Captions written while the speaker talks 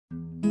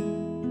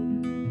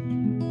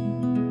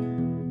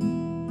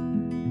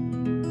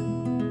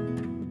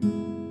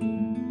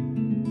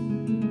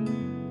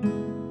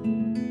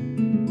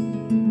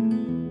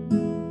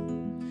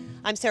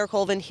I'm Sarah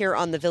Colvin here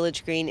on the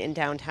Village Green in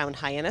downtown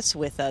Hyannis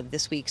with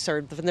this week's,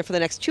 or for the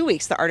next 2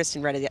 weeks, the artist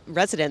in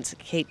residence,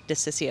 Kate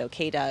DeCiccio.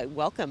 Kate,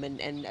 welcome,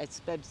 and it's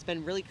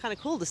been really kind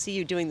of cool to see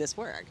you doing this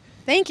work.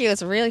 Thank you.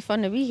 It's really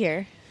fun to be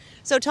here.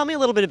 So tell me a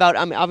little bit about,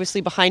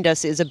 obviously behind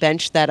us is a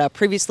bench that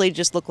previously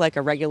just looked like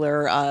a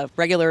regular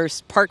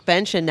park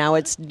bench, and now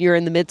you're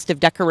in the midst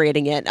of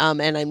decorating it,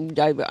 and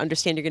I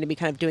understand you're going to be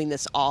kind of doing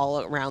this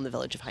all around the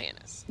village of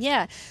Hyannis.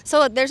 Yeah.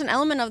 So there's an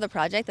element of the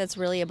project that's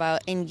really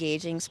about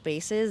engaging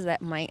spaces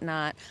that might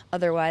not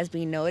otherwise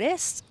be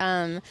noticed.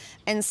 And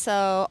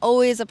so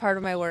always a part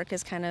of my work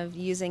is kind of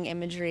using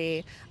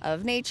imagery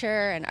of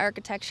nature and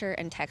architecture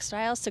and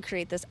textiles to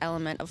create this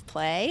element of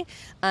play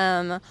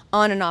on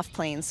and off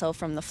planes. So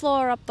from the floor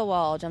up the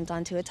wall, jumped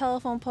onto a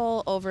telephone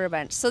pole, over a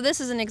bench. So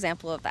this is an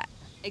example of that.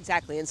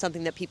 Exactly, and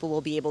something that people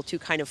will be able to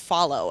kind of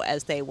follow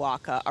as they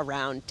walk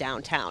around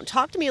downtown.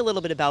 Talk to me a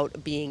little bit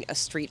about being a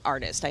street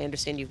artist. I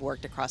understand you've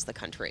worked across the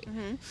country.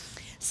 Mm-hmm.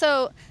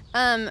 So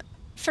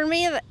for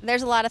me,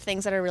 there's a lot of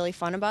things that are really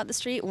fun about the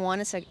street. One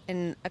is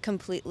in a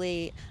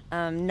completely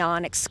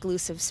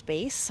non-exclusive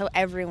space, so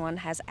everyone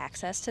has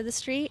access to the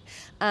street.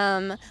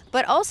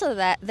 But also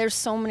that there's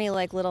so many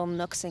like little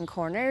nooks and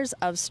corners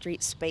of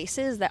street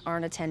spaces that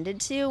aren't attended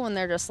to when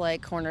they're just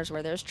like corners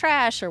where there's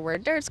trash or where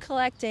dirt's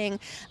collecting.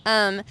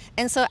 And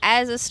so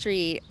as a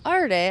street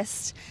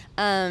artist,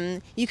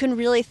 you can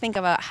really think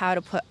about how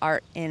to put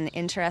art in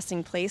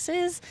interesting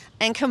places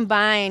and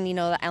combine,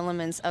 the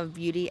elements of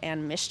beauty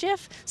and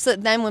mischief. So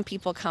that then when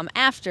people come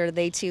after,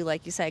 they too,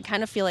 like you said,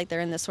 kind of feel like they're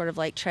in this sort of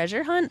like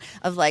treasure hunt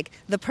of like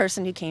the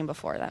person who came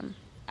before them.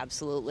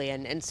 Absolutely,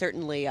 and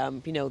certainly,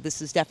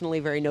 this is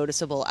definitely very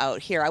noticeable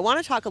out here. I want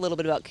to talk a little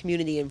bit about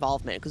community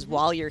involvement, because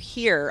while you're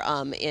here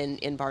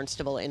in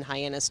Barnstable, in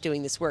Hyannis,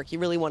 doing this work, you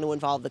really want to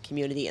involve the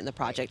community in the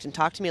project. And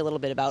talk to me a little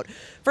bit about,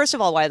 first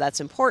of all, why that's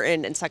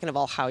important, and second of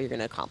all, how you're going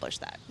to accomplish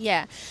that.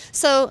 Yeah,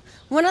 so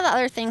one of the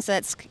other things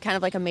that's kind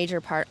of like a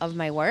major part of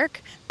my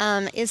work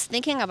is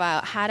thinking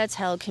about how to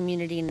tell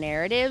community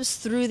narratives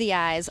through the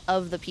eyes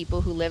of the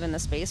people who live in the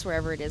space,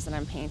 wherever it is that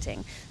I'm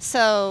painting.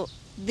 So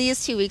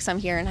these 2 weeks I'm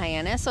here in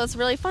Hyannis, so it's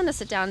really fun to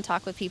sit down and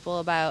talk with people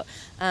about,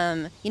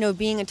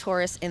 being a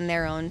tourist in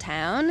their own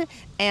town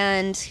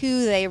and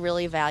who they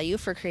really value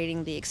for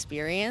creating the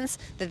experience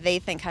that they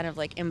think kind of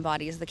like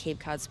embodies the Cape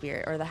Cod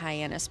spirit or the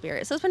Hyannis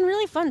spirit. So it's been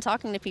really fun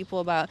talking to people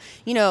about,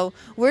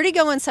 where to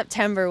go in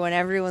September when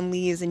everyone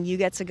leaves and you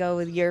get to go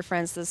with your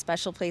friends to the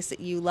special place that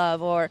you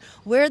love, or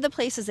where are the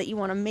places that you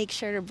want to make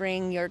sure to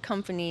bring your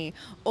company,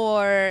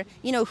 or,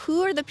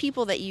 who are the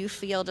people that you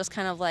feel just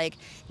kind of like,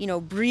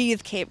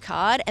 breathe Cape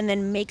Cod and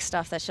then make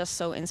stuff that's just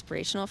so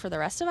inspirational for the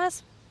rest of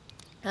us.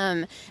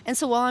 And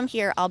so while I'm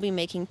here, I'll be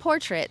making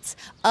portraits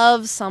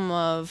of some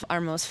of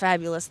our most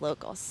fabulous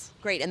locals.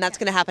 Great, and that's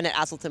going to happen at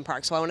Azleton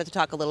Park. So I wanted to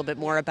talk a little bit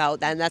more about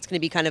that, and that's going to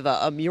be kind of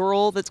a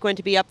mural that's going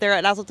to be up there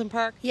at Azleton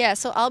Park? Yeah,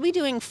 so I'll be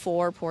doing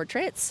 4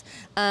 portraits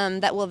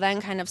that will then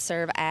kind of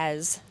serve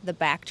as the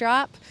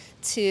backdrop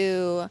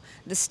to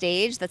the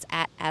stage that's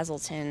at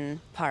Azleton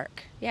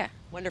Park. Yeah.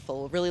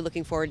 Wonderful. We're really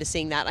looking forward to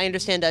seeing that. I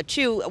understand,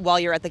 too, while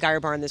you're at the Geyer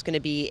Barn, there's going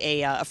to be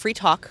a free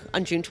talk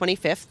on June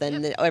 25th,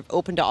 and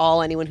open to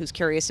anyone who's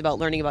curious about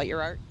learning about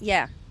your art.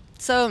 Yeah.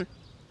 So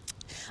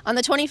on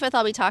the 25th,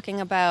 I'll be talking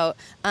about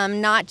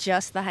not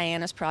just the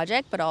Hyannis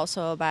project, but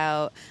also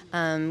about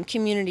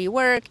community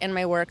work and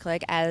my work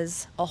like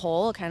as a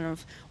whole, kind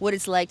of what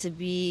it's like to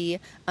be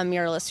a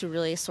muralist who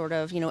really sort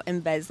of,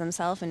 embeds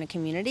themselves in a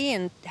community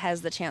and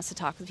has the chance to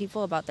talk with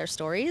people about their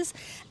stories.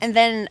 And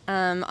then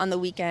on the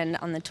weekend,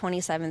 on the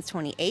 27th,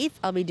 28th,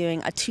 I'll be doing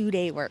a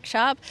 2-day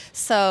workshop.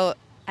 So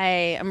I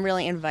am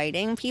really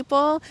inviting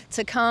people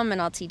to come,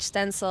 and I'll teach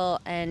stencil,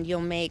 and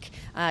you'll make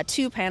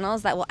 2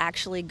 panels that will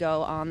actually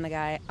go on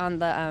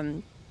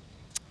the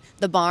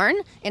barn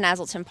in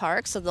Azleton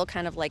Park, so they'll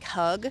kind of like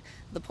hug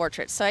the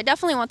portraits. So I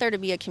definitely want there to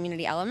be a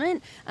community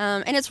element,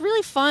 and it's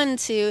really fun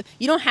you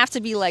don't have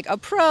to be like a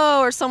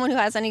pro or someone who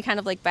has any kind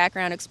of like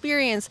background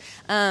experience.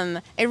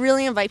 I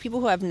really invite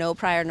people who have no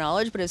prior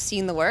knowledge but have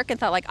seen the work and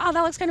thought like, oh,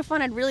 that looks kind of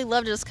fun. I'd really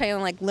love to just kind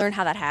of like learn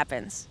how that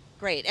happens.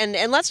 Great. And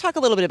let's talk a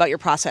little bit about your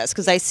process,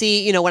 because I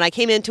see, when I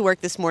came into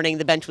work this morning,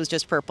 the bench was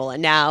just purple, and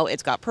now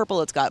it's got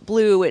purple, it's got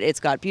blue, it's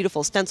got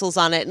beautiful stencils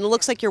on it, and it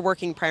looks like you're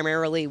working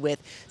primarily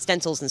with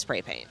stencils and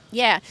spray paint.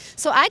 Yeah.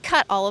 So I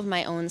cut all of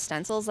my own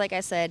stencils. Like I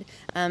said,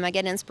 I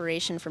get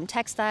inspiration from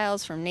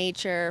textiles, from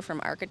nature,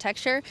 from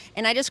architecture,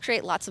 and I just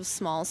create lots of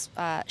small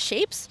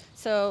shapes.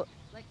 So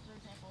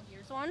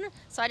one.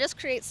 So I just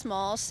create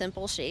small,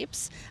 simple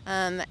shapes,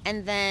 and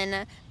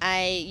then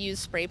I use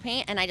spray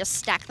paint and I just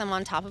stack them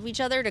on top of each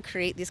other to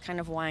create these kind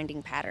of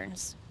winding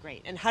patterns.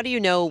 Great. And how do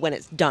you know when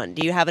it's done?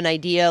 Do you have an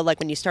idea,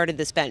 like when you started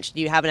this bench, do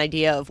you have an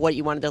idea of what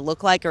you wanted to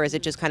look like, or is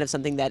it just kind of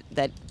something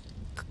that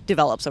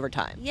develops over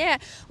time? Yeah.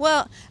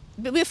 Well,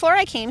 before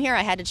I came here,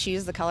 I had to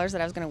choose the colors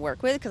that I was going to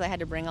work with because I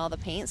had to bring all the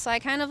paint. So I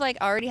kind of like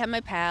already had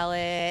my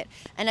palette,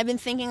 and I've been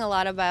thinking a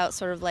lot about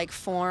sort of like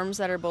forms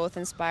that are both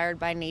inspired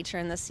by nature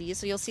and the sea.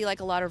 So you'll see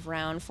like a lot of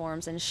round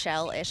forms and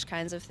shell-ish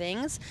kinds of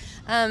things.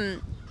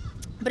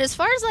 But as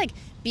far as like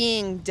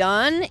being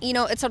done, you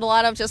know, it's a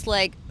lot of just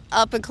like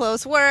up and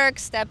close work,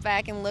 step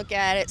back and look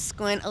at it,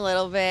 squint a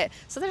little bit.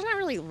 So there's not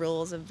really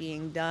rules of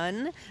being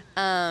done.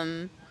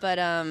 But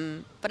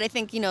I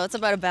think, you know, it's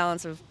about a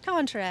balance of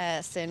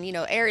contrast and, you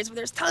know, areas where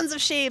there's tons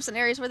of shapes and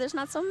areas where there's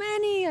not so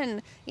many,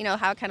 and, you know,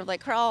 how it kind of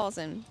like crawls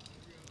and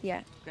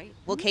yeah. Great.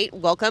 Well, Kate,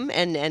 welcome,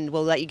 and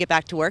we'll let you get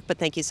back to work, but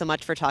thank you so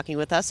much for talking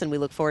with us, and we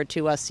look forward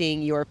to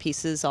seeing your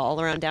pieces all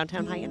around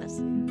downtown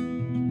Hyannis.